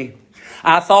life, isn't He?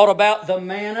 I thought about the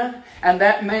manna, and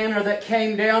that manna that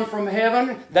came down from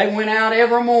heaven. They went out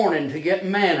every morning to get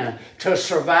manna to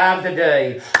survive the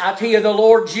day. I tell you, the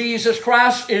Lord Jesus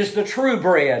Christ is the true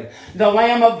bread. The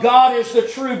Lamb of God is the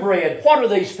true bread. What are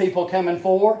these people coming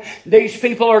for? These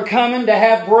people are coming to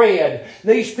have bread.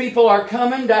 These people are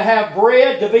coming to have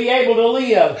bread to be able to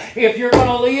live. If you're going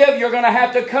to live, you're going to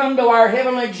have to come to our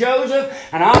heavenly Joseph.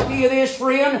 And I'll tell you this,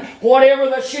 friend, whatever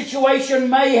the situation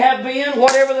may have been,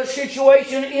 whatever the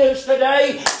situation is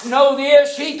today, know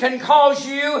this, He can cause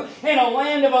you in a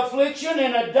land of affliction,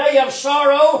 in a day of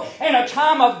sorrow, in a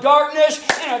time of darkness,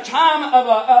 in a time of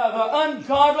an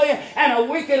ungodly and a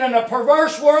wicked and a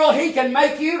perverse world. He can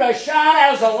make you to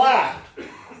shine as a light.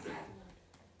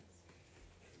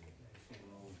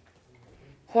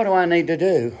 What do I need to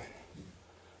do?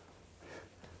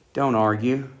 Don't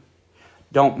argue.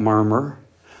 Don't murmur.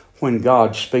 When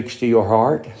God speaks to your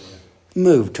heart,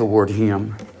 move toward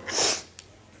Him.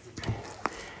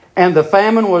 And the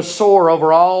famine was sore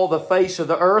over all the face of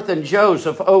the earth, and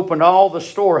Joseph opened all the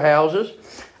storehouses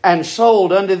and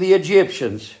sold unto the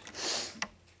Egyptians.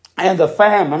 And the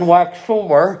famine waxed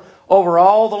sore over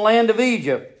all the land of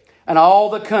Egypt, and all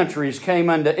the countries came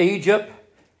unto Egypt.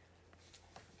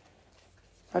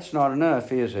 That's not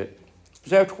enough, is it?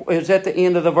 Is that the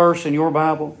end of the verse in your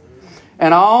Bible?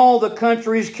 And all the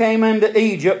countries came unto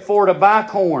Egypt for to buy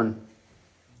corn.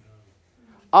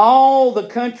 All the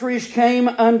countries came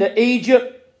unto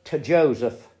Egypt to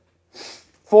Joseph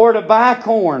for to buy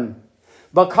corn.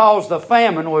 because the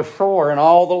famine was sore in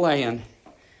all the land.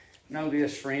 Know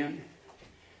this, friend,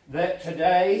 that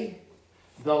today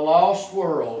the lost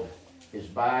world is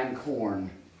buying corn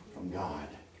from God.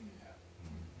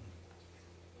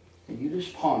 Can you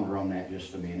just ponder on that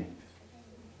just a minute?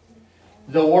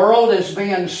 The world is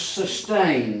being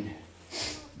sustained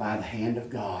by the hand of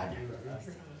God.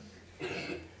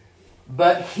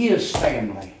 But his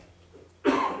family,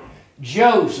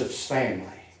 Joseph's family,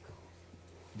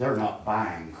 they're not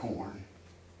buying corn.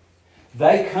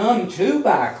 They come to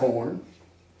buy corn,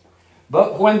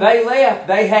 but when they left,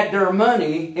 they had their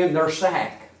money in their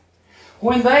sack.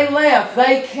 When they left,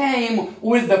 they came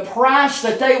with the price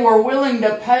that they were willing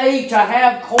to pay to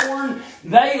have corn.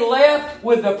 They left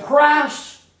with the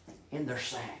price in their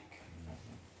sack.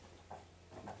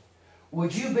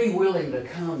 Would you be willing to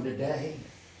come today?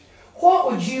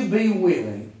 What would you be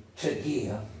willing to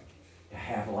give to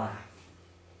have life?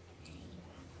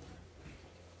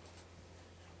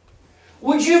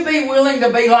 Would you be willing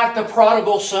to be like the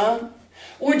prodigal son?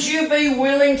 Would you be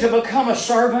willing to become a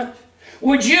servant?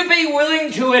 Would you be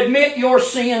willing to admit your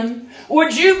sin?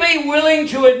 Would you be willing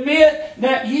to admit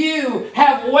that you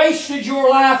have wasted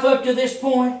your life up to this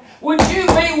point? Would you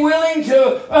be willing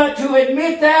to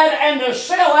admit that and to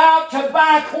sell out to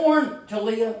buy corn to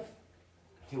live?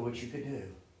 Tell you what you could do.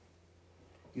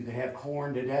 You could have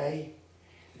corn today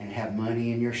and have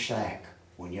money in your sack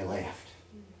when you left.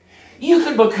 You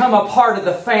could become a part of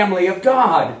the family of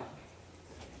God.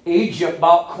 Egypt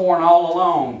bought corn all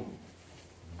along.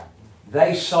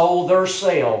 They sold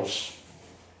themselves.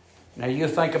 Now you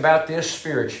think about this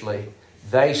spiritually.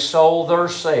 They sold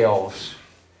themselves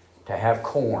to have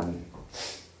corn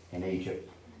in Egypt.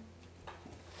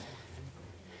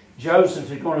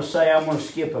 Joseph is going to say, I'm going to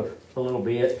skip a little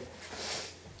bit.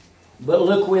 But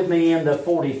look with me in the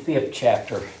 45th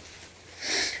chapter.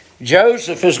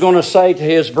 Joseph is going to say to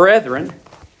his brethren,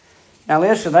 now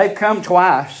listen, they've come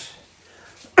twice.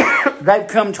 They've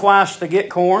come twice to get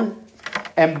corn.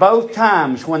 And both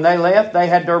times when they left, they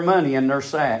had their money in their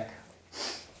sack.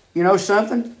 You know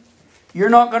something? You're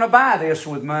not going to buy this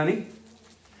with money.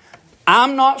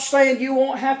 I'm not saying you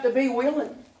won't have to be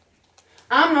willing.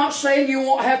 I'm not saying you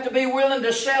won't have to be willing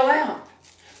to sell out.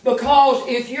 Because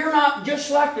if you're not just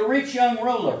like the rich young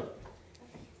ruler,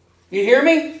 you hear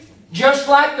me? Just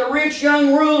like the rich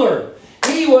young ruler,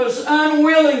 he was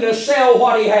unwilling to sell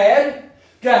what he had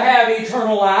to have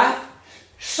eternal life.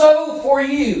 So for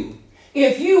you,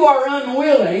 if you are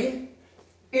unwilling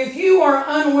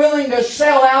to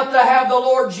sell out to have the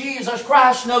Lord Jesus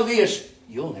Christ, know this,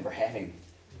 you'll never have Him.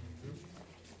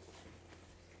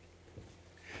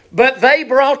 But they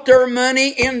brought their money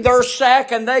in their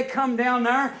sack and they come down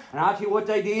there. And I'll tell you what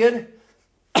they did.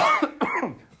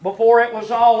 Before it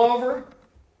was all over,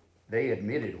 they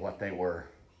admitted what they were.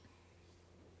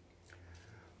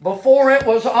 Before it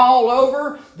was all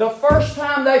over, the first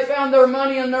time they found their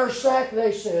money in their sack,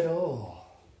 they said, oh,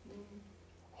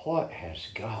 what has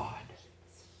God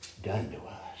done to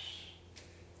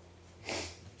us?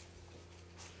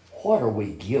 What are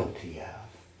we guilty of?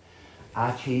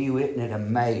 I tell you, isn't it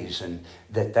amazing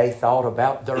that they thought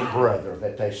about their brother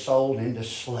that they sold into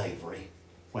slavery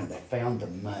when they found the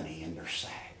money in their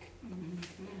sack?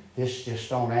 This just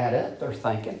don't add up, they're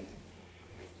thinking.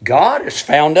 God has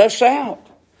found us out.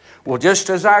 Well, just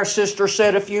as our sister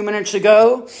said a few minutes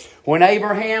ago, when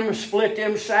Abraham split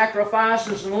them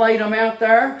sacrifices and laid them out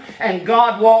there, and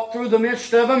God walked through the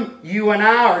midst of them, you and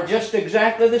I are just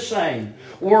exactly the same.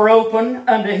 We're open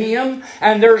unto Him,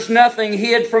 and there's nothing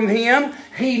hid from Him.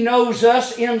 He knows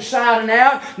us inside and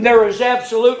out. There is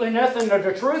absolutely nothing.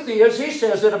 The truth is, He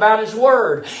says it about His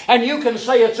Word. And you can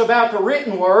say it's about the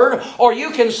written Word, or you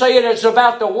can say it's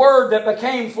about the Word that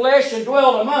became flesh and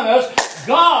dwelt among us.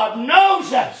 God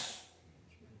knows us.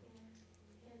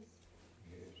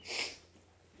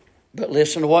 But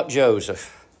listen to what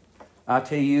Joseph. I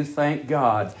tell you, thank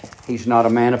God, he's not a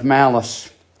man of malice.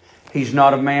 He's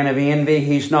not a man of envy.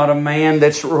 He's not a man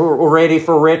that's ready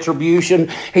for retribution.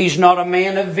 He's not a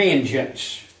man of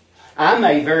vengeance. I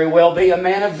may very well be a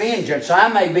man of vengeance. I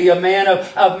may be a man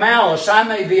of malice. I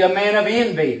may be a man of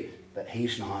envy. But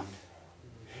he's not.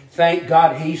 Thank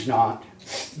God he's not.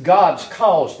 God's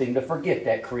caused him to forget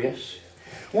that, Chris.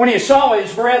 When he saw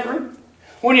his brethren,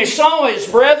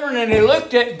 and he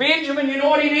looked at Benjamin, you know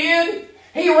what he did?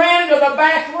 He ran into the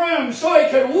back room so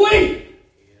he could weep.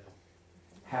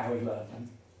 How he loved them.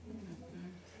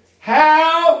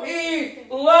 How he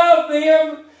loved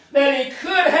them that he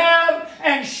could have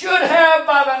and should have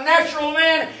by the natural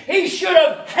man. He should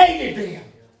have hated them.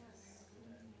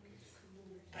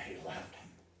 But he loved them.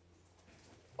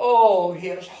 Oh,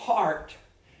 his heart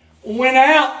went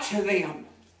out to them.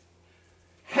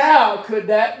 How could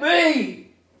that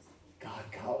be? God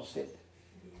caused it.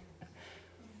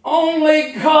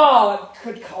 Only God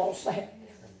could cause that.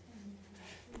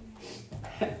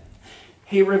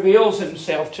 He reveals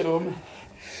himself to them.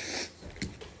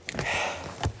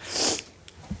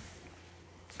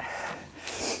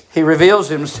 He reveals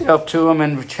himself to them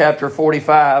in chapter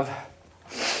 45.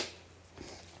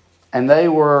 And they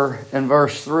were, in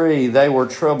verse 3, they were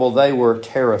troubled, they were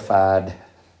terrified.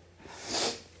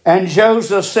 And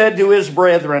Joseph said to his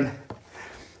brethren,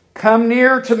 "Come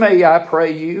near to me, I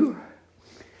pray you."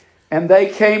 And they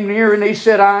came near, and he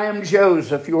said, "I am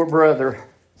Joseph, your brother,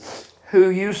 who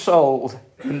you sold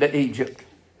into Egypt.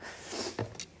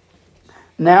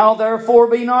 Now therefore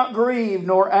be not grieved,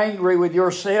 nor angry with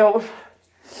yourselves,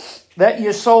 that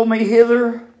you sold me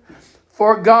hither.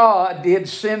 For God did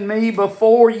send me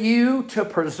before you to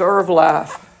preserve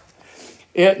life."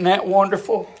 Isn't that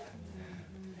wonderful?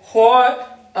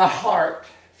 What a heart.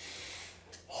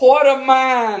 What a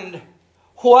mind.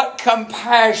 What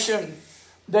compassion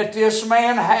that this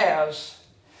man has,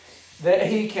 that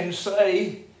he can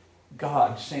say,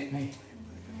 God sent me.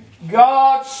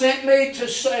 God sent me to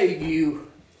save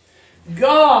you.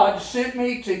 God sent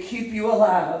me to keep you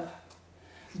alive.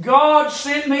 God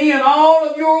sent me in all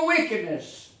of your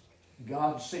wickedness.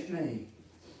 God sent me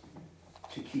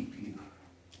to keep you.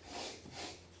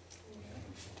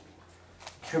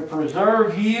 To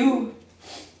preserve you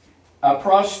a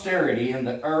posterity in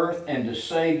the earth, and to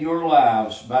save your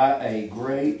lives by a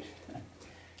great...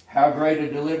 How great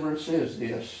a deliverance is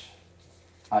this?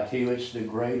 I tell you, it's the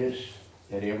greatest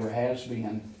that ever has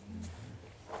been.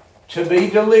 To be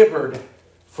delivered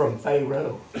from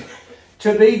Pharaoh.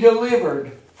 To be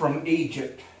delivered from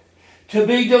Egypt. To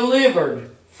be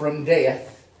delivered from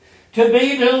death. To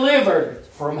be delivered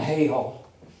from hell.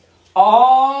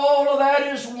 All of that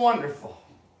is wonderful.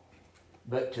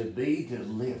 But to be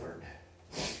delivered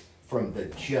from the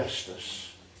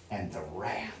justice and the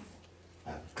wrath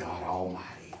of God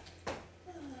Almighty.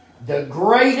 The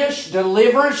greatest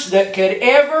deliverance that could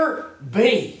ever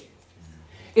be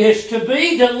is to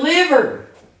be delivered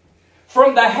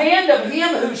from the hand of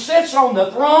Him who sits on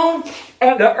the throne,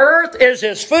 and the earth is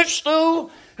His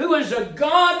footstool, who is a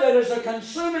God that is a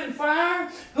consuming fire,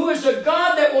 who is a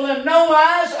God that will in no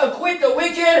wise acquit the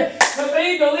wicked, to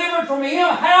be delivered from Him.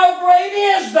 How great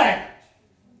is that?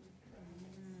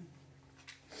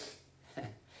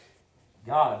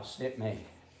 God sent me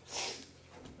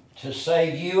to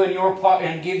save you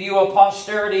and give you a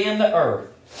posterity in the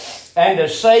earth, and to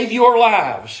save your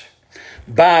lives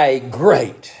by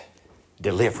great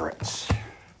deliverance.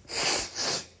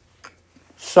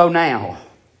 So now,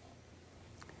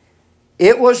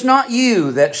 it was not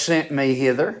you that sent me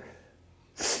hither,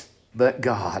 but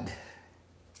God.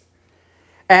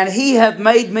 And He hath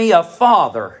made me a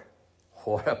father.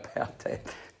 What about that?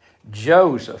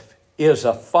 Joseph is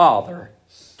a father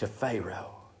to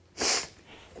Pharaoh.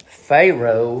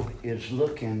 Pharaoh is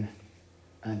looking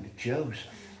unto Joseph.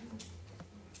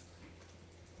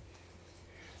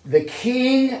 The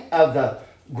king of the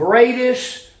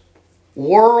greatest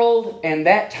world in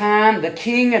that time, the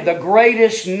king of the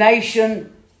greatest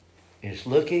nation, is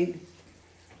looking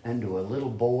unto a little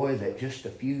boy that just a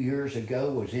few years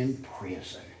ago was in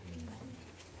prison.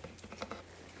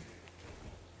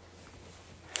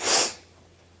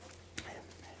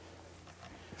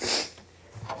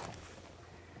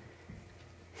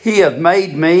 He hath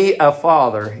made me a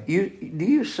father. Do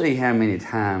you see how many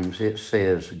times it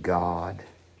says God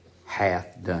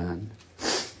hath done?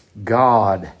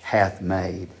 God hath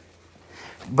made.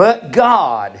 But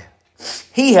God,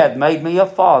 He hath made me a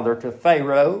father to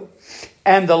Pharaoh,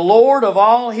 and the Lord of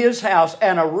all his house,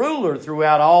 and a ruler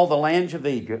throughout all the lands of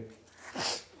Egypt.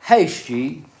 Haste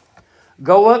ye,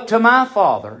 go up to my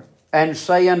father, and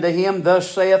say unto him, Thus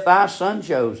saith thy son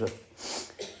Joseph,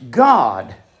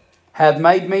 God hath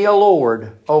made me a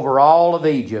lord over all of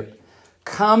Egypt.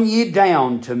 Come ye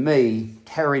down to me,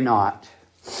 tarry not.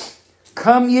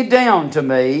 Come ye down to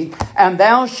me, and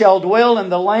thou shalt dwell in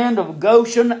the land of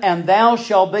Goshen, and thou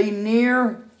shalt be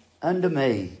near unto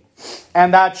me.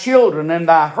 And thy children, and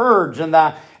thy herds, and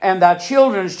thy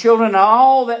children's children, and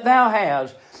all that thou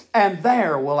hast, and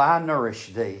there will I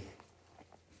nourish thee.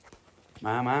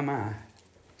 My.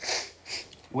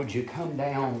 Would you come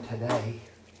down today?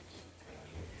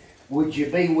 Would you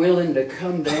be willing to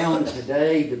come down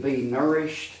today to be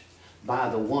nourished by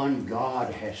the one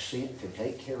God has sent to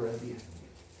take care of you?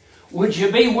 Would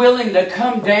you be willing to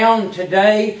come down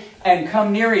today and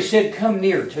come near? He said, come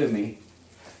near to me.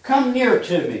 Come near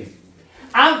to me.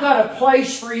 I've got a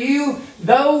place for you.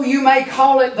 Though you may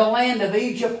call it the land of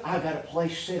Egypt, I've got a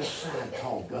place set aside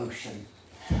called Goshen.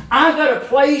 I've got a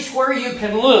place where you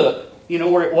can look. You know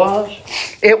where it was?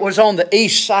 It was on the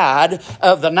east side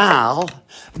of the Nile,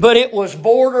 but it was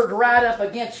bordered right up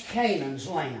against Canaan's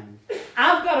land.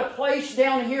 I've got a place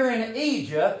down here in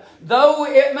Egypt, though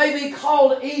it may be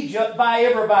called Egypt by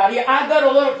everybody. I've got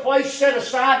a little place set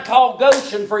aside called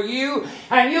Goshen for you,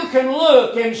 and you can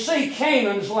look and see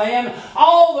Canaan's land.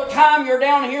 All the time you're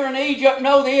down here in Egypt,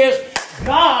 know this,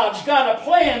 God's got a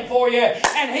plan for you,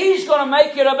 and He's going to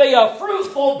make you to be a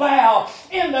fruitful bough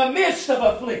in the midst of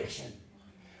affliction.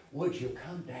 Would you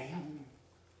come down?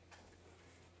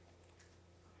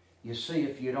 You see,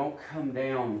 if you don't come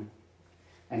down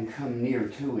and come near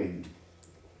to Him,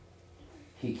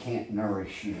 He can't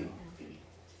nourish you.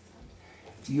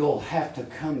 You'll have to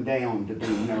come down to be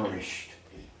nourished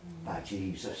by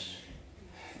Jesus.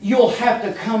 You'll have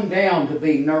to come down to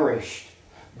be nourished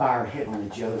by our heavenly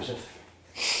Joseph.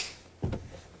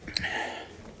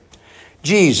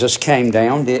 Jesus came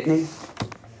down, didn't He?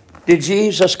 Did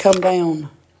Jesus come down?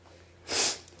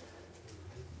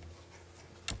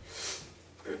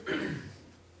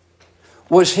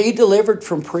 Was He delivered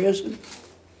from prison?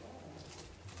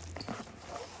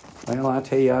 Well, I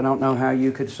tell you, I don't know how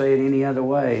you could say it any other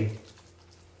way.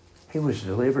 He was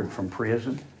delivered from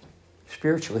prison,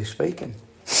 spiritually speaking.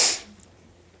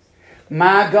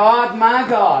 My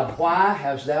God, why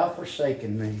hast Thou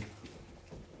forsaken me?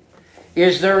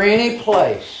 Is there any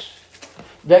place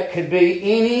that could be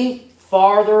any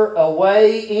farther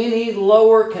away, any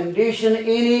lower condition,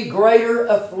 any greater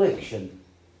affliction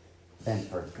than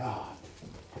for God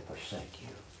to forsake you?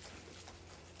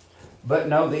 But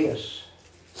know this,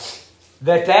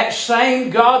 that same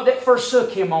God that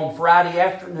forsook Him on Friday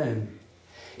afternoon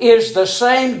is the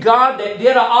same God that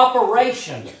did an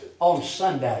operation on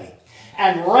Sunday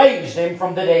and raised Him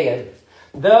from the dead.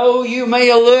 Though you may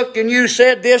have looked and you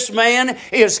said, this man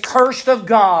is cursed of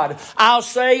God, I'll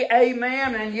say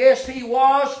amen, and yes, he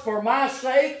was for my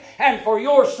sake and for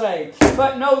your sake.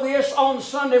 But know this, on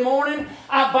Sunday morning,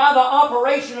 by the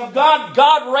operation of God,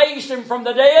 God raised Him from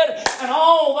the dead, and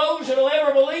all those that will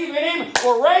ever believe in Him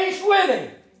were raised with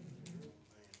Him.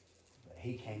 But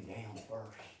He came down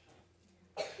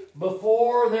first.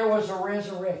 Before there was a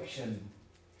resurrection,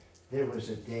 there was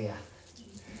a death.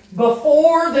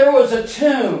 Before there was a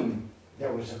tomb,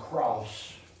 there was a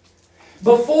cross.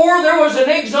 Before there was an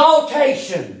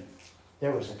exaltation,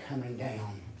 there was a coming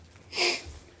down.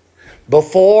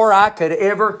 Before I could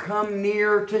ever come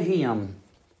near to Him,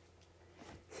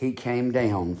 He came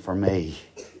down for me.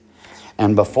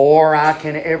 And before I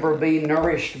can ever be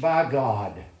nourished by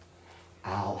God,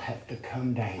 I'll have to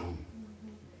come down.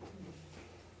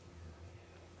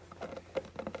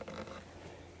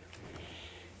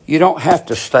 You don't have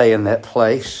to stay in that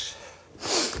place.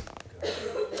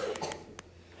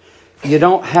 You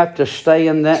don't have to stay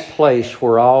in that place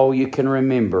where all you can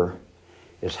remember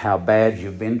is how bad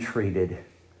you've been treated.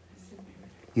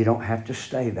 You don't have to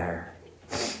stay there.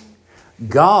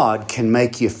 God can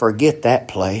make you forget that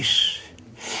place.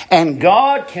 And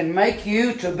God can make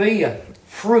you to be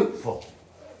fruitful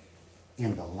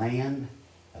in the land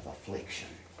of affliction.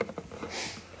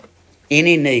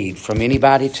 Any need from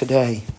anybody today?